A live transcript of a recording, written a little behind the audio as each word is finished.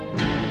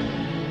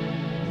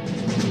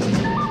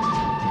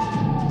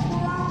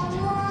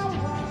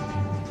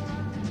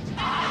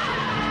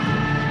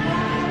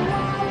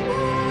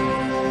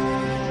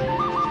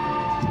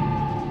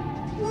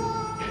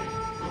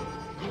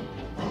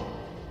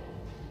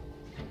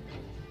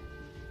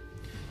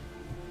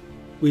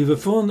We have a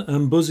fun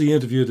and buzzy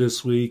interview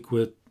this week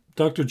with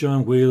Dr.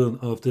 John Whelan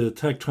of the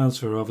Tech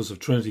Transfer Office of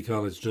Trinity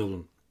College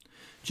Dublin.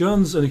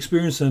 John's an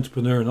experienced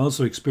entrepreneur and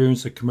also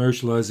experienced at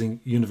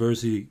commercialising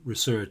university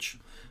research.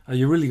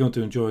 You're really going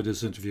to enjoy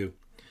this interview.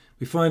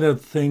 We find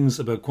out things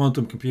about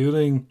quantum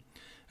computing,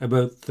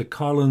 about the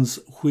Collins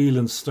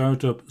Whelan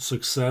Startup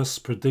Success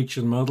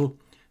Prediction Model,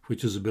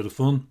 which is a bit of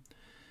fun,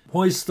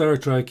 why Star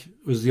Trek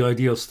was the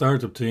ideal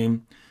startup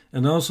team,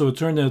 and also it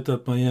turned out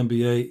that my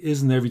MBA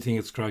isn't everything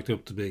it's cracked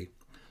up to be.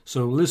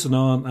 So listen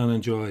on and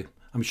enjoy.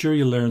 I'm sure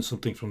you'll learn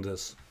something from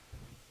this.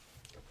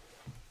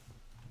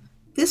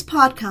 This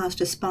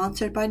podcast is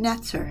sponsored by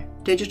Netzer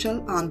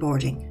Digital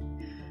Onboarding.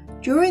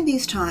 During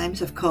these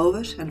times of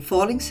COVID and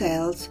falling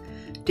sales,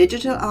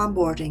 digital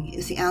onboarding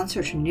is the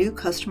answer to new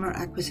customer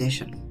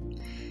acquisition.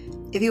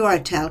 If you are a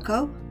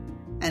telco,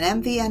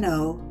 an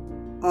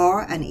MVNO,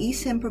 or an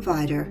eSIM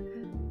provider,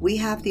 we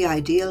have the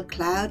ideal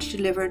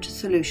cloud-delivered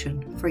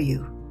solution for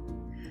you.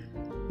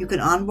 You can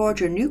onboard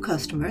your new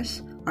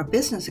customers or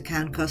business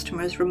account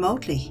customers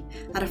remotely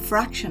at a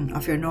fraction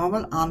of your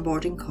normal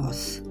onboarding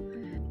costs.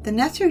 The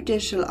Netzer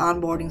Digital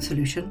Onboarding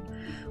solution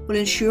will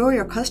ensure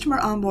your customer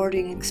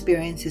onboarding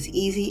experience is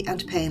easy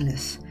and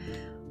painless.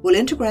 We'll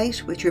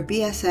integrate with your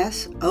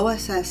BSS,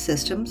 OSS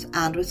systems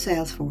and with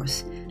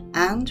Salesforce,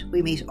 and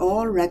we meet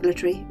all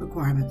regulatory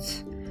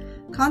requirements.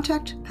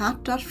 Contact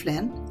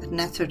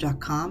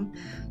pat.flynn@netzer.com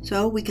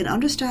so we can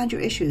understand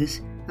your issues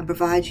and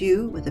provide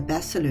you with the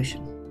best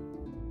solution.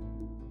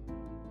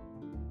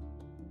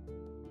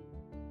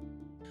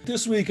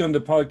 This week on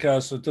the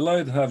podcast, I'm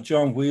delighted to have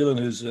John Whelan,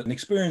 who's an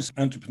experienced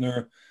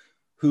entrepreneur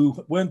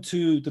who went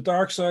to the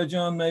dark side,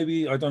 John,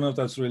 maybe. I don't know if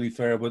that's really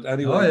fair, but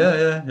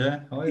anyway.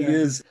 He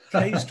is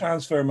case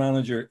transfer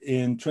manager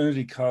in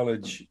Trinity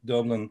College,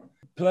 Dublin.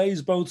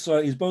 Plays both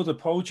sides. He's both a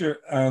poacher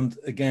and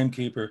a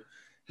gamekeeper.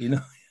 He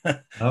knows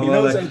how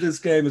this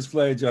game is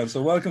played, John.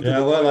 So welcome to the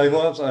I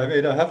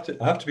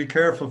have to be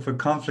careful for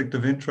conflict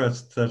of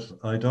interest that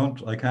I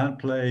can't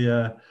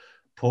play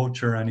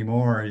poacher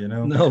anymore,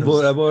 No,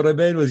 but what I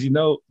mean was, the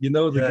game.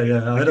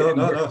 I don't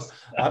know.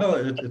 I know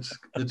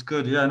it's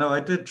good. Yeah, no, I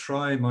did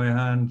try my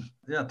hand.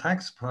 Yeah,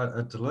 thanks.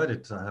 I'm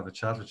delighted to have a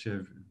chat with you.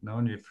 I've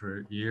known you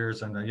for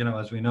years, and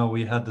as we know,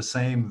 we had the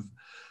same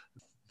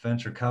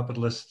venture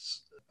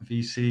capitalists,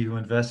 VC, who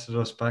invested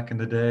us back in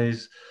the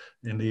days,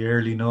 in the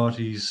early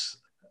noughties,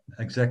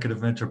 Executive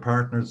Venture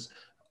Partners.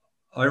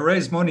 I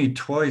raised money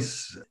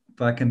twice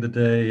back in the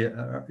day,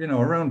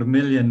 around $1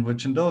 million,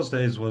 which in those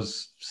days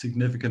was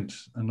significant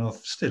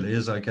enough, still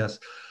is, I guess.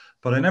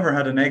 But I never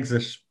had an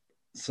exit.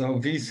 So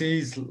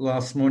VCs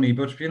lost money,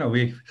 but,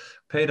 we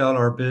paid all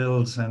our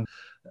bills and,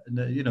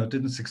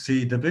 didn't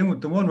succeed.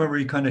 The one where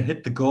we kind of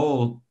hit the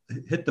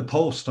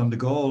post on the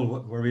goal,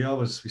 where we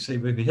say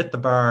we hit the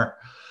bar.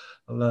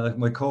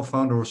 My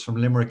co-founder was from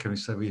Limerick, and we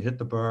said we hit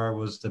the bar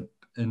was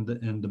in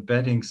the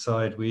betting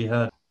side. We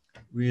had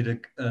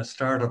a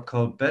startup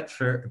called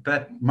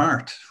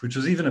BetMart, which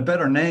was even a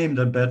better name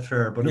than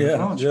Betfair, but it was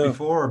launched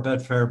before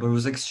Betfair, but it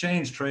was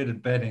exchange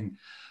traded betting.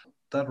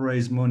 That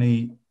raised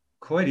money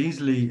quite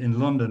easily in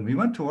London. We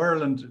went to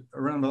Ireland,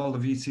 around all the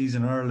VCs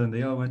in Ireland.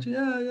 They all went,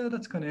 yeah,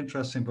 that's kind of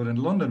interesting. But in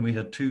London, we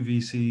had two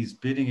VCs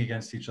bidding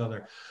against each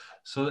other.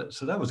 So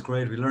that was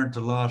great. We learned a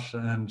lot.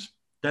 And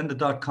then the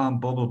dot-com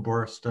bubble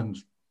burst, and,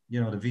 the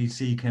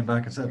VC came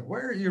back and said,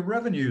 where are your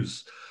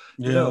revenues?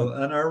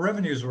 And our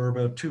revenues were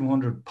about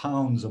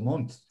 £200 a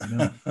month,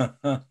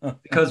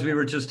 because we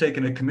were just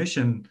taking a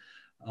commission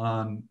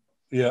on.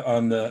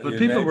 But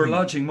people were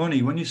lodging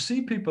money. When you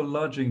see people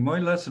lodging, my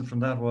lesson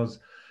from that was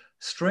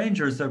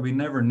strangers that we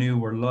never knew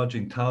were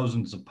lodging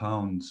thousands of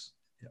pounds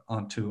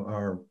into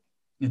our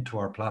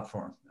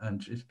platform.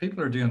 And if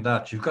people are doing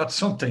that, you've got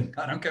something.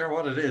 I don't care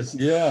what it is.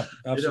 Yeah,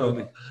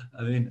 absolutely.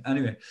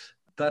 Anyway.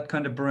 That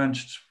kind of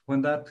branched.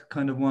 When that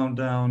kind of wound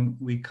down,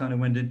 we kind of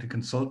went into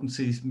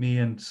consultancies, me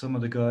and some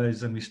of the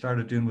guys, and we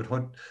started doing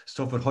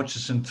stuff with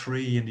Hutchison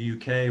 3 in the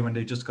UK when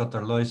they just got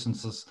their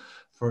licenses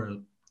for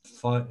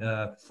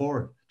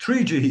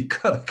 3G.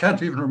 God, I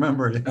can't even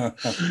remember. It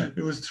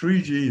was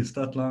 3G. It's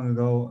that long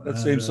ago. That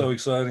seems so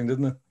exciting,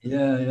 didn't it?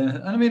 Yeah.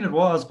 And it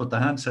was, but the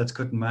handsets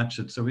couldn't match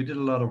it. So we did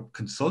a lot of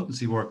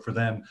consultancy work for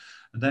them.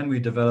 And then we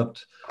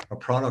developed a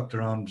product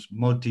around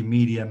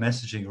multimedia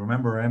messaging.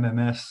 Remember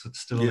MMS? It's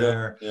still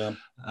there. Yeah.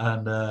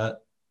 And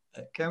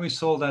again, we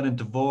sold that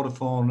into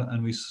Vodafone,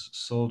 and we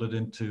sold it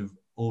into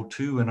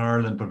O2 in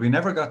Ireland. But we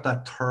never got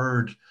that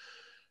third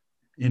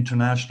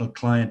international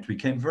client. We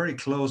came very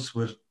close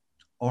with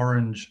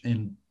Orange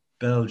in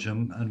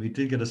Belgium, and we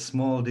did get a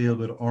small deal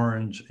with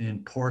Orange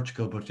in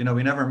Portugal. But,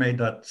 we never made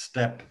that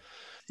step.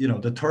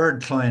 The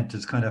third client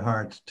is kind of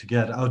hard to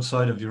get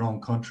outside of your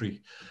own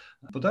country.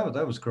 But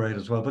that was great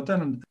as well. But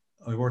then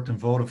I worked in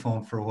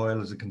Vodafone for a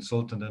while as a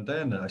consultant, and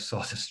then I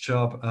saw this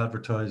job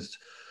advertised.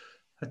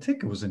 I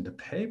think it was in the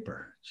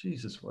paper.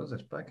 Jesus, was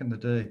it back in the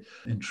day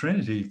in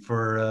Trinity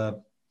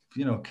for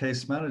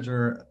case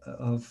manager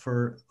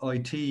for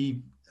IT.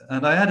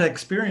 And I had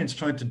experience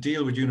trying to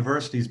deal with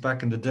universities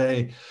back in the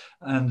day,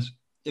 and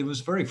it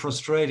was very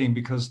frustrating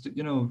because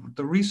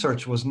the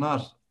research was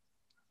not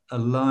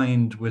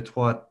aligned with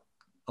what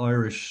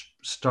Irish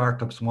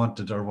startups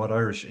wanted or what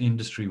Irish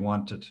industry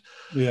wanted.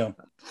 Yeah.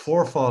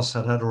 Forfos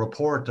had a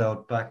report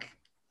out back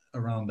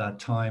around that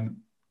time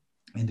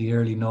in the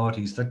early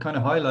noughties that kind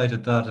of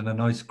highlighted that in a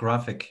nice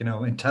graphic, in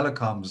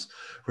telecoms,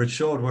 where it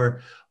showed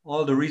where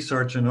all the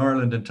research in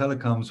Ireland in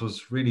telecoms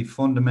was really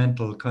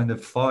fundamental, kind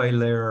of file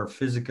layer,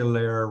 physical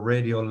layer,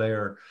 radio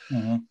layer.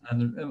 Mm-hmm.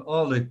 And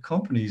all the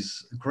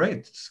companies,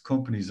 great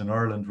companies in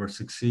Ireland, were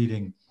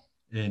succeeding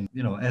in,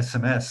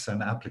 SMS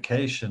and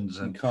applications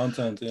and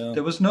content. Yeah.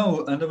 There was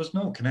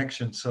no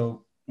connection.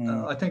 So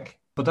I think,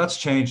 but that's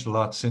changed a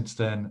lot since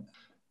then.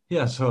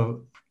 Yeah.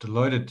 So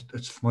delighted.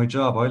 It's my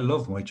job. I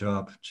love my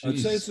job. Jeez. I'd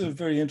say it's a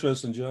very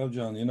interesting job,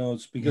 John.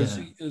 It's because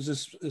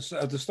it's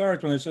at the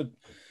start when I said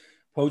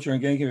poacher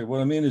and gamekeeper, what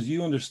I mean is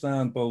you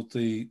understand both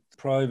the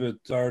private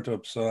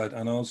startup side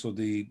and also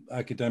the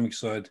academic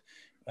side,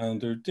 and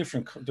they're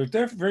different.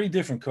 They're very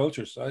different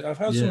cultures. I've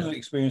had some of the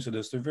experience of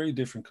this. They're very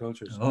different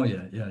cultures. Oh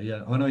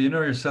yeah. Oh no,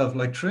 yourself.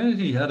 Like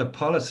Trinity had a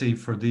policy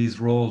for these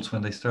roles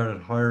when they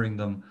started hiring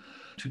them.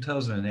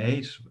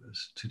 2008,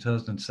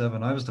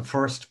 2007. I was the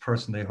first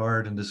person they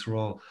hired in this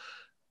role,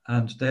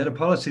 and they had a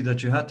policy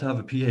that you had to have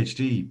a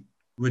PhD,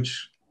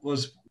 which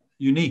was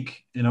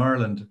unique in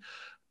Ireland,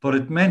 but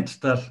it meant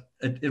that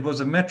it was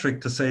a metric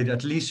to say that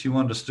at least you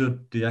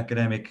understood the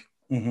academic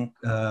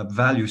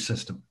value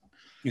system.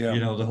 Yeah.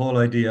 The whole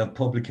idea of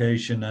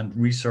publication and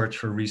research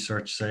for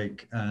research's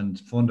sake and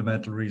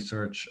fundamental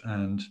research.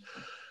 And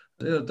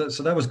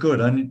so that was good.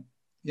 And,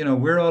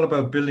 we're all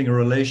about building a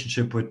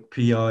relationship with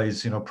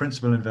PIs,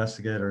 principal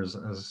investigators,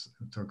 as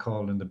they're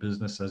called in the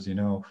business, as you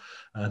know.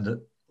 And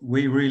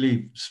we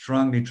really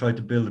strongly try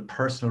to build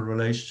personal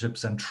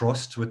relationships and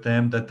trust with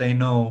them, that they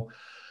know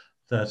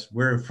that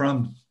we're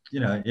from,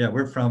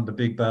 we're from the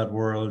big bad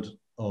world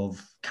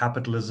of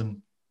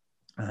capitalism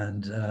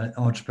and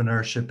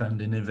entrepreneurship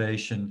and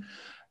innovation.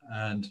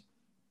 And,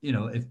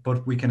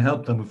 but we can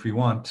help them if we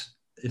want,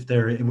 if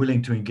they're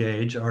willing to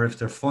engage, or if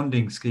their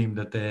funding scheme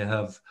that they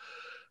have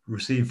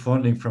received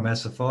funding from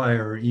SFI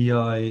or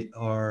EI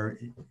or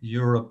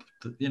Europe,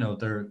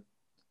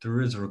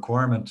 there is a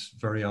requirement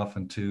very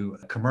often to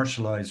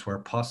commercialize where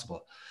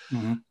possible.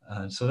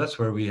 And so that's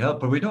where we help,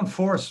 but we don't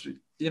force.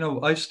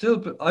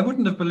 I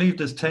wouldn't have believed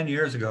this 10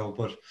 years ago,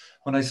 but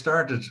when I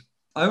started,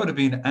 I would have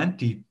been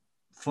anti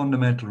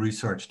fundamental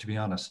research, to be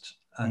honest.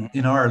 And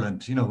in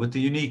Ireland, with the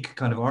unique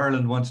kind of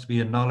Ireland wants to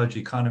be a knowledge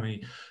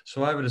economy.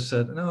 So I would have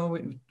said, no,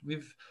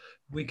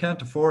 we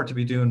can't afford to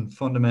be doing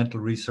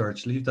fundamental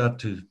research. Leave that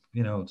to,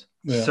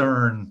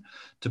 CERN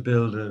to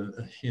build a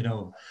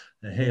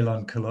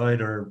Hadron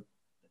Collider,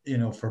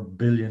 for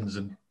billions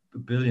and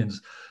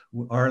billions.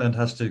 Ireland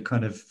has to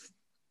kind of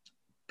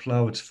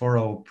plow its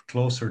furrow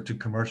closer to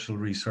commercial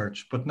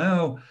research. But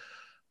now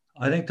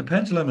I think the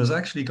pendulum has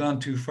actually gone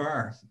too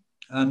far.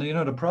 And,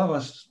 the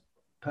provost,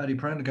 Paddy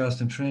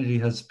Prendergast in Trinity,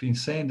 has been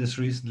saying this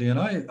recently, and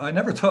I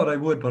never thought I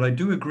would, but I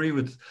do agree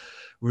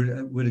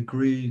would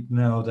agree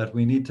now that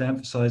we need to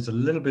emphasize a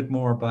little bit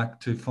more back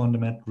to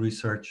fundamental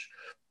research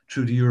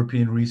through the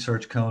European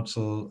Research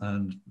Council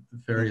and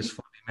various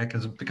funding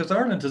mechanisms, because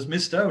Ireland has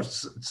missed out.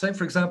 Say,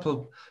 for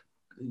example,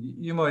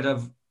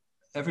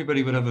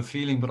 everybody would have a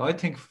feeling, but I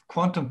think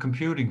quantum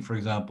computing, for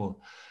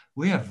example,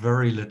 we have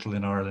very little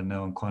in Ireland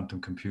now in quantum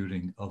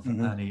computing of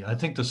any. I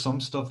think there's some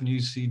stuff in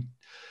UCD.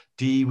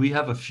 We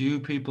have a few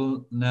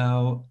people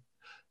now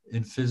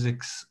in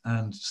physics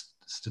and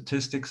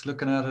statistics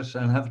looking at it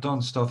and have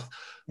done stuff.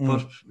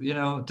 But,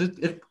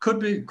 it could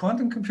be,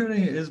 quantum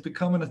computing is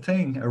becoming a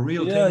thing, a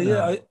real thing now.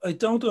 Yeah, I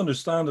don't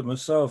understand it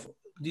myself.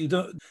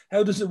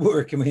 How does it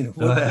work? I mean,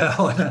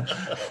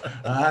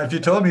 if you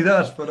told me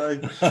that,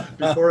 but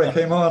before I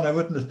came on, I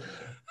wouldn't.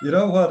 You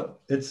know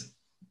what?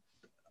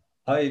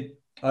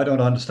 I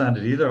don't understand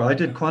it either. I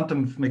did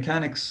quantum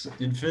mechanics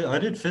I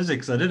did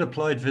physics, I did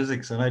applied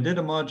physics, and I did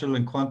a module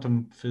in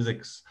quantum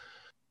physics.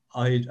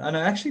 I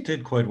actually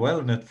did quite well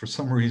in it for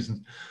some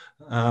reason.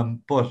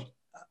 But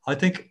I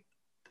think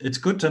it's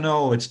good to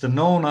know it's the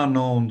known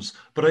unknowns,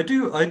 but I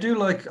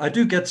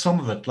do get some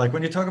of it. Like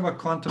when you talk about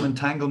quantum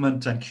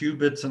entanglement and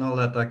qubits and all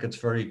that, that gets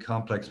very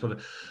complex. But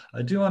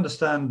I do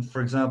understand,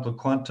 for example,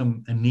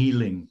 quantum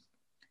annealing.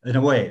 In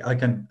a way, I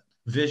can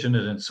vision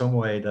it in some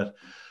way that,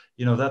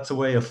 that's a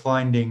way of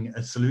finding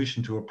a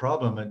solution to a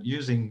problem and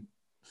using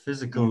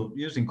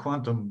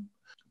quantum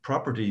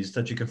properties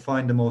that you can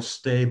find the most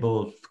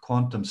stable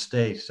quantum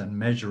state and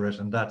measure it,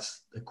 and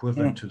that's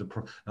equivalent to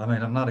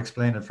I'm not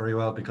explaining it very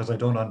well because I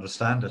don't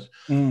understand it,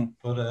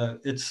 but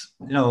it's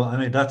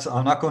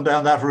I'm not going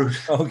down that route.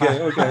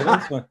 Okay,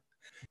 that's fine.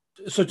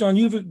 So John,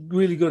 you've a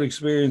really good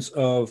experience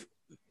of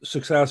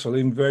successful,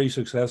 even very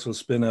successful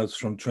spin-outs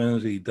from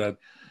Trinity that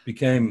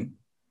became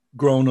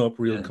grown-up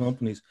real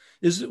companies.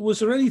 Was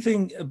there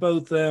anything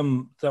about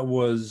them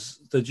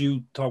that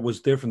you thought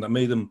was different that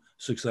made them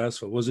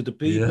successful? Was it the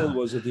people? Yeah.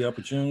 Was it the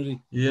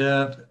opportunity?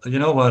 Yeah, you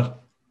know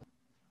what?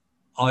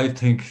 I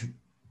think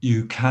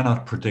you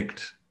cannot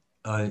predict.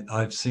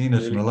 I've seen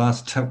it in the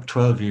last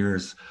 12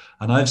 years,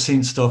 and I've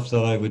seen stuff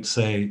that I would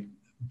say,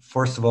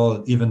 first of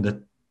all, even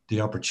the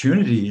the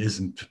opportunity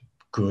isn't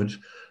good,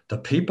 the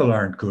people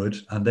aren't good,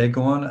 and they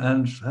go on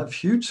and have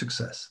huge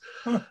success.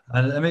 Huh.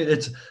 And I mean,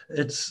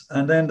 it's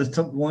and then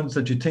the ones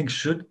that you think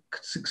should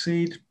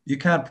succeed, you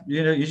can't,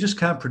 you just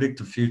can't predict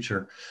the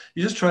future.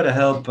 You just try to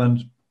help,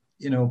 and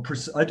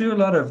I've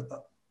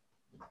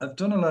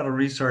done a lot of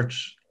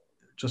research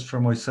just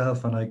for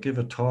myself, and I give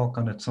a talk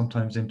on it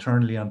sometimes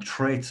internally on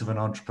traits of an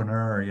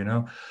entrepreneur,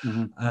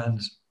 Mm-hmm. and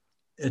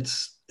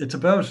it's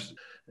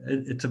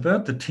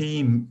about the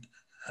team.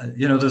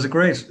 There's a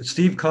great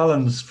Steve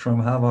Collins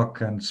from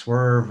Havoc and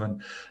Swerve,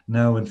 and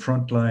now in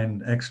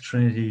Frontline, ex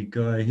Trinity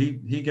guy.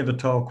 He gave a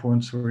talk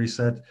once where he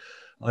said,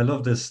 "I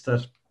love this,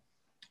 that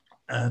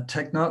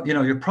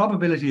your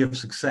probability of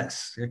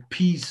success, like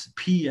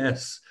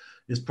PS,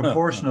 is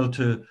proportional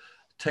to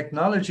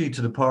technology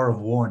to the power of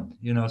one.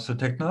 So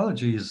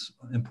technology is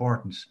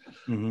important,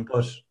 Mm-hmm.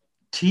 but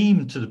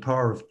team to the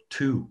power of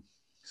two.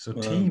 So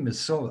team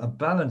is a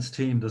balanced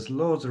team. There's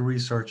loads of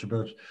research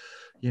about,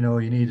 you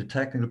need a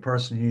technical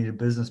person, you need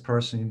a business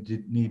person,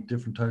 you need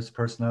different types of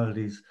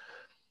personalities,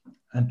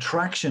 and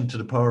traction to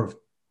the power of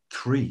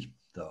three.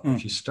 Though,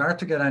 if you start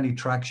to get any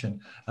traction,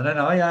 and then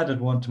I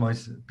added one to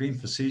being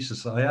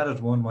facetious, I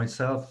added one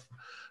myself.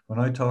 When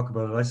I talk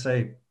about it, I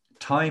say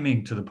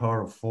timing to the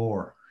power of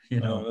four.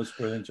 That's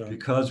brilliant, John.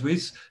 Because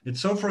it's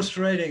so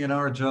frustrating in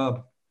our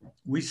job.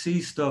 We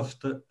see stuff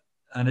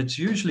and it's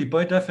usually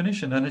by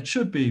definition, and it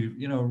should be,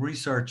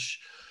 research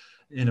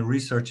in a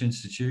research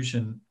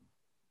institution.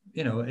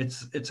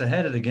 It's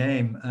ahead of the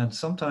game, and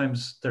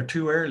sometimes they're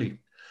too early.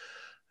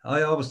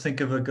 I always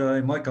think of a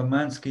guy, Michael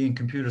Mansky, in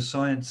computer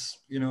science.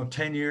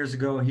 10 years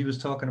ago, he was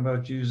talking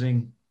about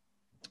using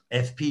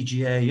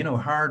FPGA,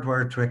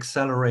 hardware to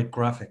accelerate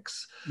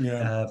graphics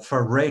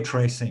for ray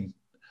tracing.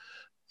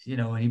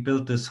 And he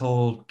built this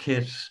whole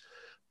kit.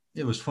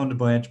 It was funded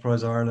by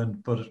Enterprise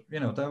Ireland, but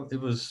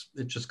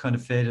it just kind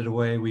of faded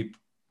away. We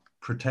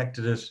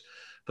protected it,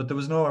 but there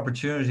was no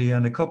opportunity.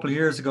 And a couple of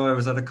years ago, I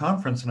was at a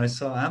conference and I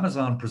saw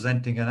Amazon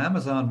presenting, and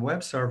Amazon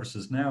Web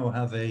Services now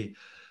have a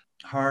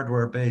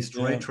hardware-based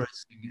ray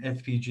tracing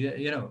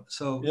FPGA.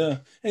 So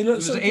Hey, look,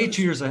 it was 8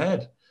 years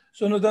ahead.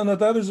 So no,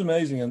 that is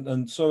amazing,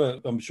 and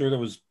so I'm sure that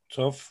was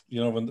tough,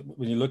 when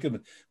you look at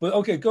it. But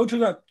okay, go through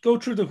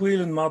the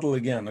Whelan model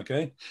again,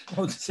 okay?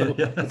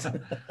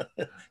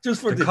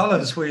 Just for the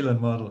Collins Whelan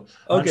model.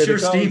 Okay, I'm sure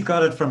Steve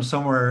got it from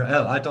somewhere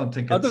else. I don't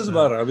think it doesn't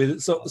matter. I mean,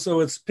 so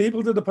it's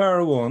people to the power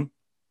of one.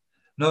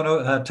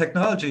 No,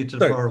 technology to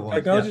the power of one.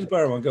 Technology to the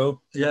power of one.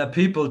 Go. Yeah,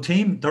 people,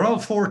 team. They're all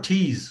 4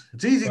 T's.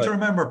 It's easy to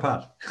remember,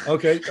 Pat.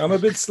 Okay, I'm a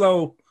bit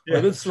slow. I'm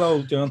a bit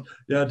slow, John.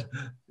 Yeah,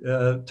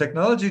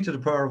 technology to the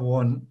power of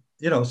one.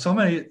 So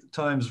many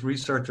times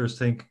researchers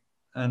think,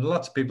 and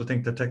lots of people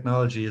think that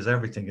technology is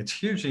everything. It's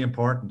hugely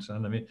important,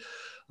 and I mean,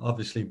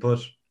 obviously, but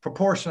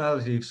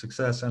proportionality of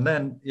success, and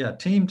then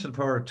team to the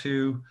power of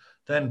 2,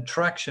 then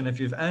traction. If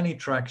you have any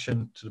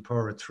traction, to the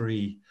power of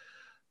 3,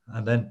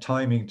 and then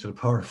timing to the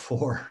power of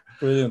 4.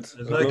 Brilliant.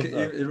 It's like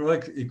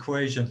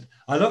equation.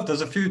 I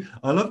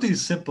love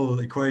these simple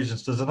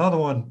equations. There's another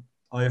one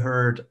I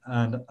heard,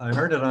 and I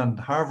heard it on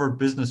Harvard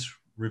Business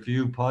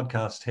Review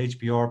podcast,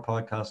 HBR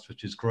podcast,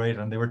 which is great.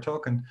 And they were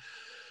talking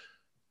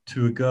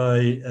to a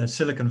guy,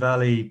 Silicon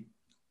Valley,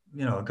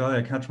 a guy,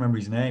 I can't remember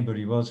his name, but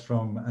he was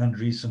from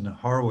Andreessen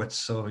Horowitz.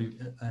 So,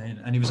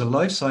 and he was a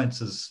life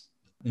sciences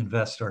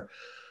investor.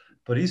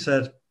 But he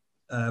said,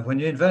 when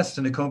you invest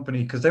in a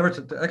company, because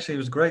actually it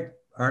was a great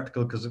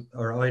article because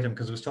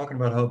it was talking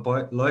about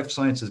how life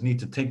sciences need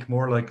to think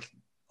more like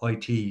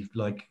IT.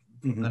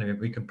 Anyway,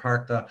 we can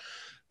park that.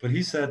 But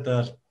he said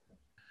that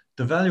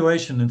the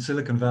valuation in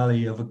Silicon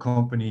Valley of a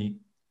company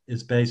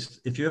is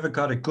based, if you ever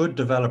got a good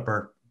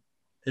developer,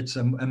 it's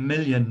a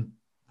million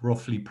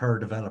roughly per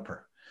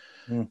developer.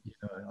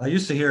 I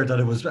used to hear that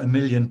it was $1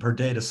 million per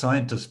data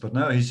scientist, but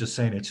now he's just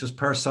saying it's just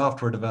per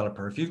software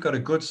developer. If you've got a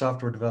good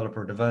software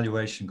developer, the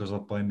valuation goes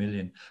up by $1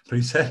 million. But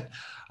he said,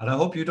 and I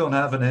hope you don't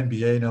have an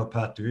MBA now,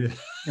 Pat, do you?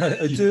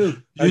 I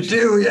do. You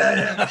do,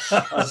 yeah.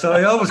 So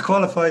I always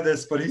qualify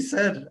this, but he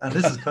said, and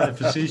this is kind of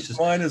facetious.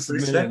 Minus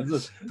 $1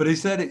 million. But he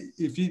said,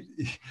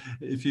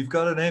 if you've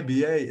got an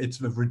MBA,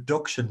 it's a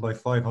reduction by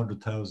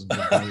 500,000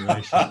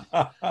 valuation.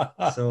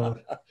 So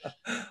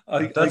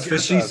that's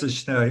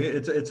facetious now.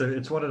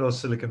 It's one of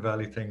those Silicon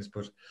Valley things,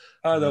 but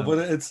I know, but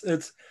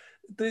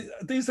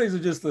these things are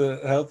just a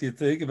healthy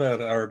thing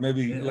about it, or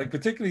maybe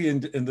particularly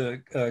in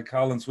the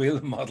Collins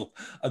Whelan model.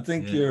 I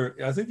think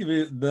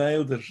you've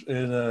nailed it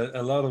in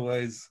a lot of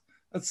ways.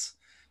 That's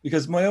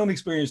because my own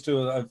experience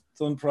too. I've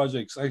done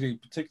projects, actually,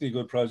 particularly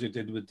good project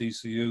I did with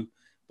DCU,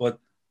 but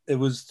it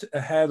was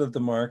ahead of the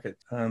market,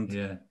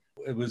 and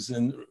it was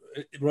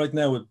right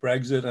now with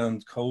Brexit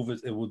and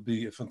COVID, it would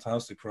be a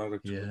fantastic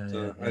product.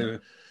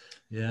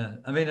 Yeah,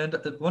 I mean, and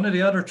one of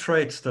the other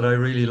traits that I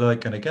really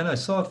like, and again, I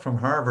saw it from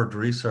Harvard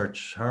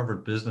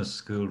Business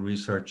School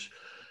research,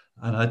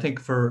 and I think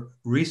for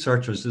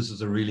researchers, this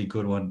is a really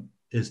good one,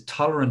 is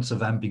tolerance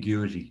of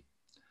ambiguity.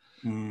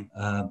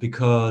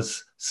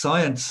 Because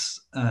science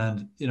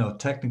and,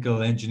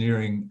 technical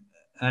engineering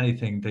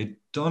anything, they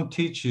don't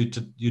teach you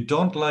to, you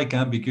don't like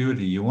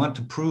ambiguity. You want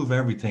to prove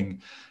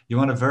everything. You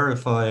want to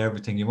verify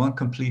everything. You want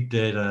complete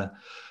data,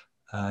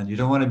 and you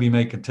don't want to be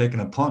taking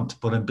a punt.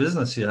 But in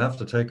business, you have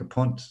to take a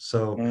punt.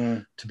 So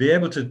to be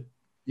able to,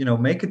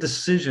 make a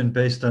decision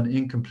based on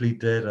incomplete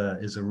data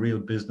is a real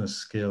business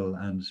skill.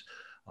 And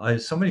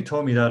somebody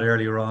told me that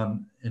earlier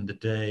on in the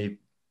day.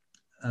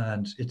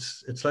 And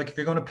it's like, if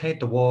you're going to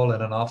paint the wall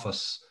in an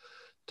office,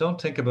 don't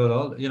think about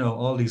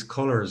all these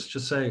colors.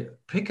 Just say,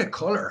 pick a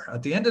color.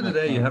 At the end of the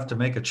day, you have to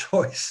make a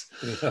choice.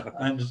 Yeah.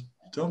 And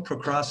don't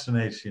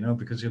procrastinate,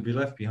 because you'll be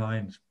left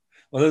behind.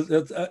 Well,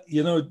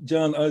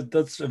 John,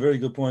 that's a very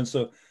good point.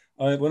 So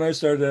when I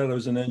started out, I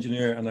was an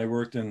engineer and I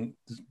worked in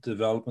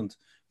development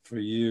for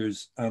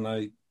years. And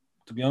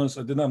to be honest,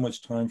 I didn't have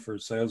much time for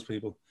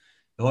salespeople.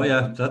 Oh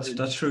yeah,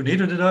 that's true.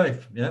 Neither did I.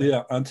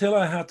 Yeah, until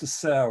I had to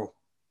sell.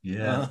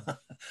 Yeah.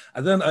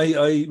 And then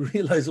I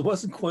realized it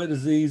wasn't quite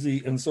as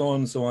easy, and so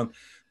on and so on.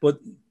 But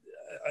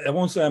I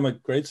won't say I'm a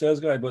great sales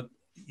guy, but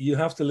you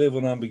have to live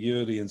with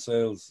ambiguity in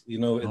sales.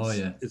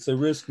 It's a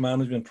risk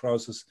management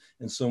process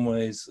in some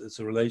ways. It's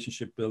a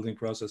relationship building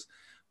process,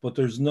 but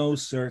there's no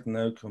certain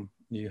outcome.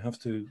 You have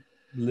to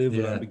live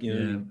with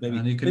ambiguity. Yeah.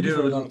 Maybe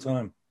for a long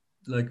time.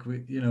 Like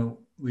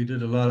we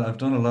did a lot. I've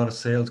done a lot of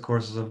sales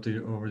courses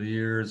over the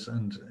years,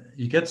 and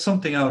you get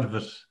something out of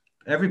it.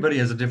 Everybody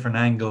has a different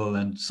angle,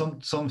 and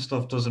some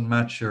stuff doesn't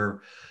match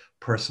your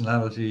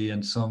personality,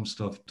 and some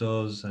stuff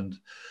does. And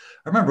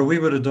I remember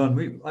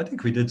I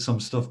think we did some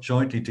stuff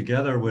jointly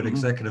together with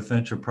Executive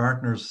Venture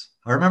Partners.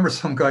 I remember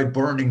some guy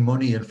burning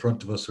money in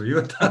front of us. Were you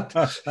at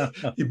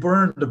that? He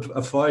burned a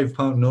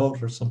 £5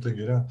 note or something,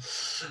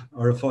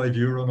 or a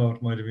 €5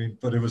 note might have been,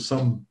 but it was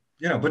some,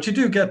 but you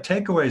do get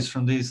takeaways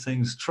from these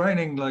things.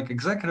 Training, like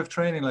executive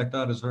training like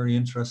that, is very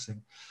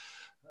interesting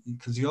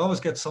because you always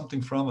get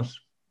something from it.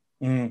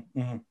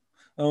 Mm-hmm.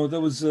 Oh,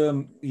 that was I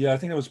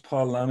think that was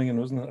Paul Lanigan,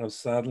 wasn't it? Of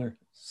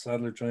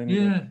Sadler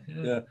training.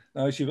 Yeah.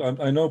 Actually,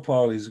 I know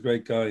Paul. He's a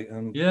great guy.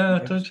 And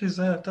that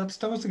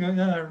was the guy.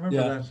 Yeah, I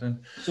remember that.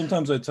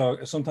 Sometimes I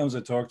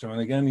talk to him,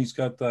 and again, he's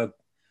got that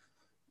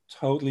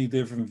totally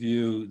different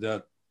view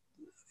that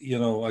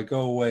I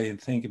go away and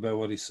think about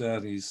what he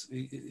said. He's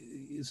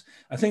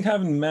I think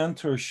having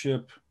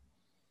mentorship,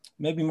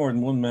 maybe more than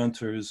one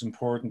mentor, is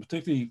important,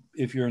 particularly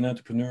if you're an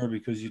entrepreneur,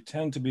 because you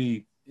tend to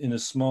be in a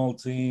small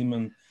team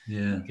and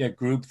get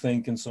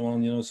groupthink and so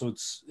on, so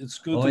it's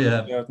good to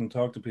go out and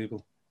talk to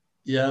people.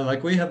 Yeah,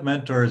 like we have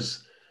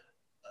mentors.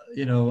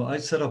 I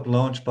set up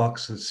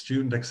Launchbox, a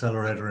student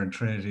accelerator in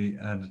Trinity,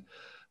 and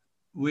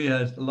we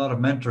had a lot of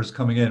mentors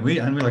coming in. We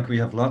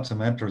have lots of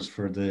mentors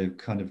for the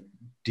kind of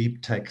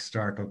deep tech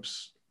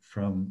startups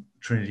from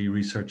Trinity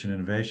Research and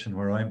Innovation,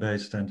 where I'm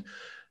based, and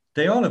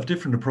they all have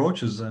different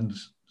approaches, and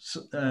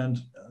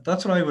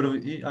that's what I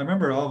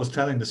remember always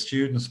telling the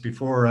students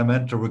before a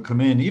mentor would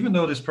come in, even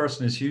though this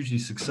person is hugely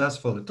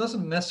successful, it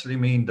doesn't necessarily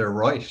mean they're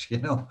right,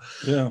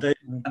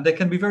 And they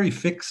can be very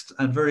fixed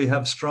and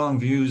have strong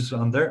views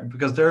on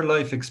because their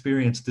life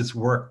experience, this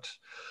worked,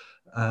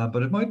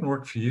 but it mightn't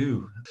work for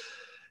you.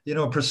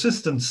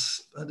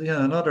 Persistence,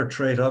 another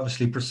trait,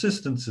 obviously,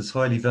 persistence is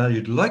highly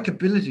valued.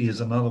 Likability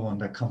is another one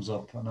that comes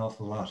up an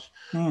awful lot.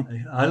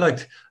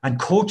 And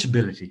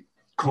coachability.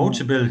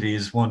 Coachability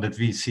is one that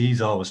VCs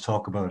always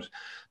talk about,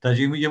 that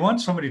you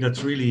want somebody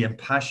that's really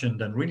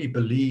impassioned and really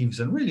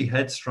believes and really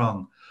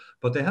headstrong,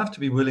 but they have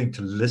to be willing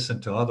to listen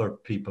to other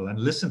people and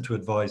listen to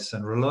advice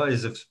and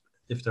realize if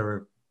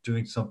they're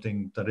doing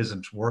something that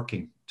isn't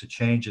working, to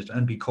change it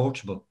and be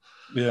coachable.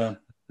 Yeah.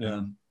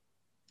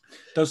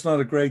 That's not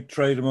a great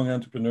trait among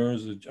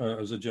entrepreneurs,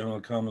 as a general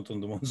comment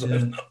on the ones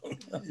I've known.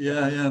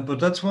 yeah,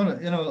 but that's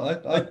one.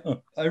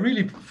 I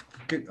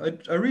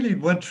really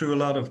went through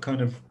a lot of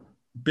kind of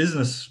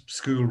business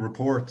school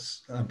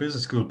reports and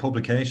business school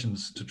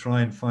publications to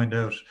try and find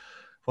out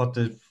what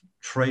the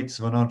traits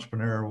of an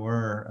entrepreneur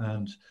were.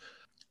 And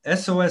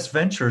SOS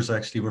Ventures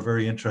actually were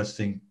very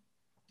interesting.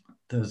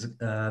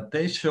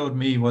 They showed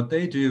me what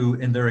they do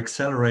in their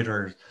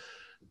accelerator.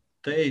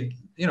 They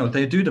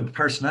do the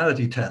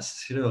personality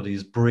tests,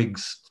 these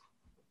Briggs,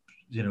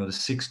 the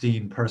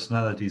 16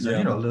 personalities.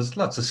 And, there's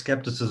lots of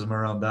skepticism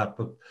around that,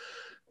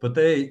 but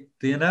the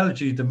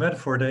analogy, the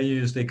metaphor they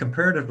used, they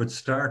compared it with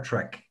Star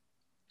Trek.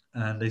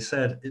 And they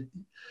said,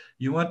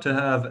 you want to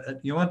have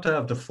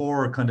the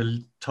four kind of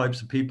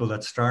types of people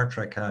that Star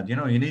Trek had. You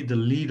need the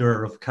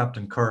leader of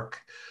Captain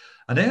Kirk.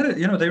 And they had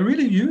they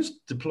really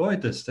deployed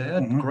this. They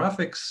had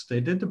graphics. They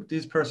did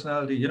these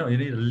personality. You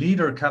need a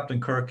leader, Captain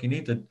Kirk. You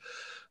need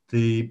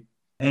the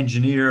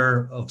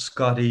engineer of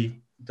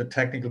Scotty, the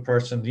technical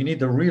person. You need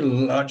the real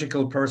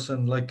logical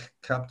person like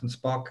Captain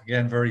Spock,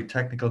 again, very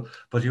technical.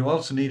 But you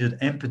also needed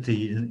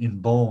empathy in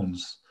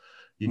Bones.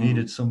 You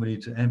needed somebody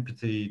to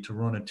empathy to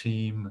run a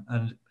team.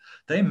 And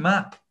they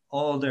map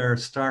all their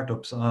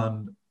startups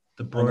on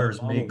the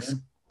Breuer's mix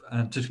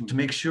and to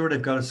make sure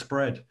they've got a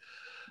spread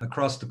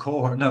across the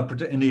cohort. Now,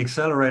 in the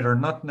accelerator,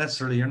 not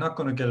necessarily, you're not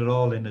going to get it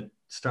all in a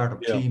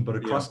startup team, but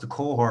across the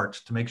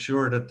cohort to make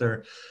sure that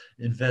they're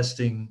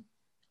investing.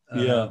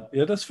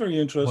 That's very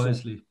interesting.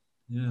 Wisely.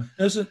 Yeah.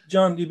 Listen,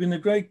 John, you've been a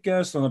great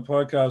guest on the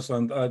podcast,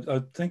 and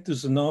I think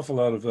there's an awful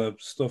lot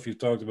of stuff you've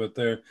talked about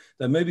there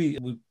that maybe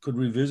we could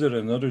revisit at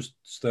another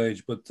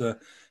stage. But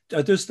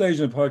at this stage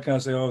in the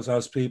podcast, I always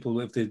ask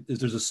people if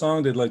there's a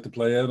song they'd like to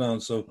play out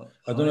on. So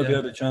I don't know if you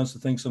had a chance to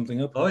think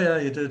something up. Oh yeah,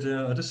 you did.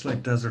 Yeah, I just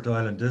like Desert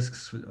Island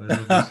Discs. I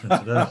love listening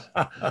to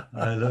that.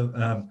 I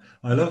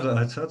love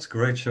that. That's a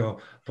great show.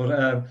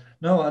 But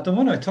no, the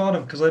one I thought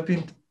of because I've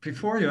been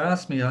before you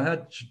asked me, I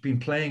had been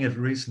playing it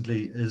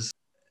recently. Is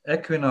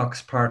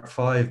Equinox Part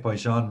 5 by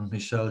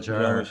Jean-Michel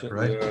Jarre,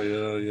 right?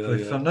 Yeah.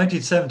 From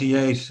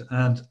 1978.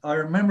 And I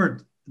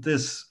remembered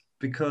this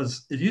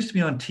because it used to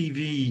be on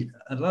TV,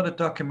 a lot of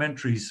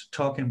documentaries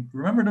talking.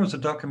 Remember, there was a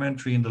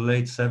documentary in the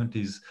late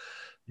 70s.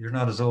 You're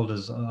not as old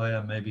as I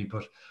am, maybe,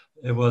 but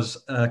it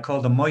was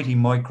called The Mighty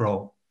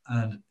Micro.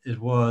 And it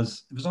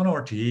was on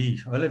RTE.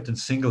 I lived in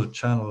single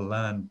channel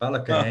land,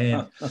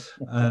 Ballacahane,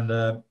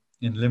 and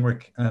in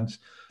Limerick. And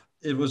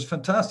it was a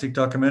fantastic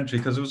documentary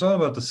because it was all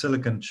about the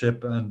silicon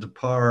chip and the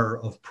power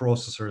of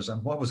processors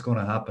and what was going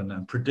to happen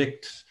and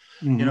predict,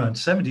 in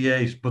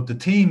 78. But the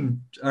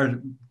team,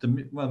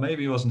 well,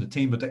 maybe it wasn't the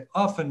team, but they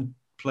often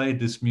played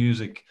this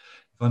music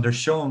when they're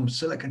shown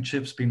silicon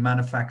chips being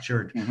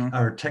manufactured,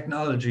 or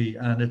technology.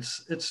 And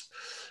it's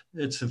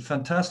a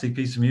fantastic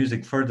piece of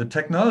music for the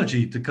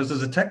technology, because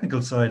there's a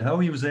technical side, how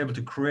he was able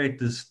to create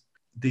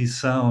these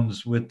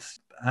sounds with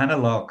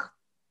analog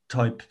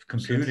type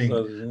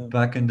computing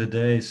back in the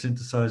day,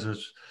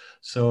 synthesizers.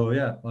 So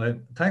yeah,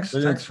 thanks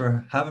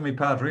for having me,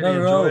 Pat. Really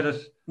enjoyed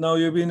it. No,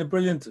 you've been a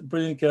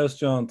brilliant guest,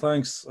 John.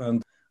 Thanks,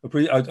 and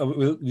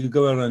we'll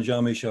go out on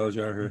Jean-Michel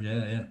Jarre.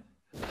 Yeah.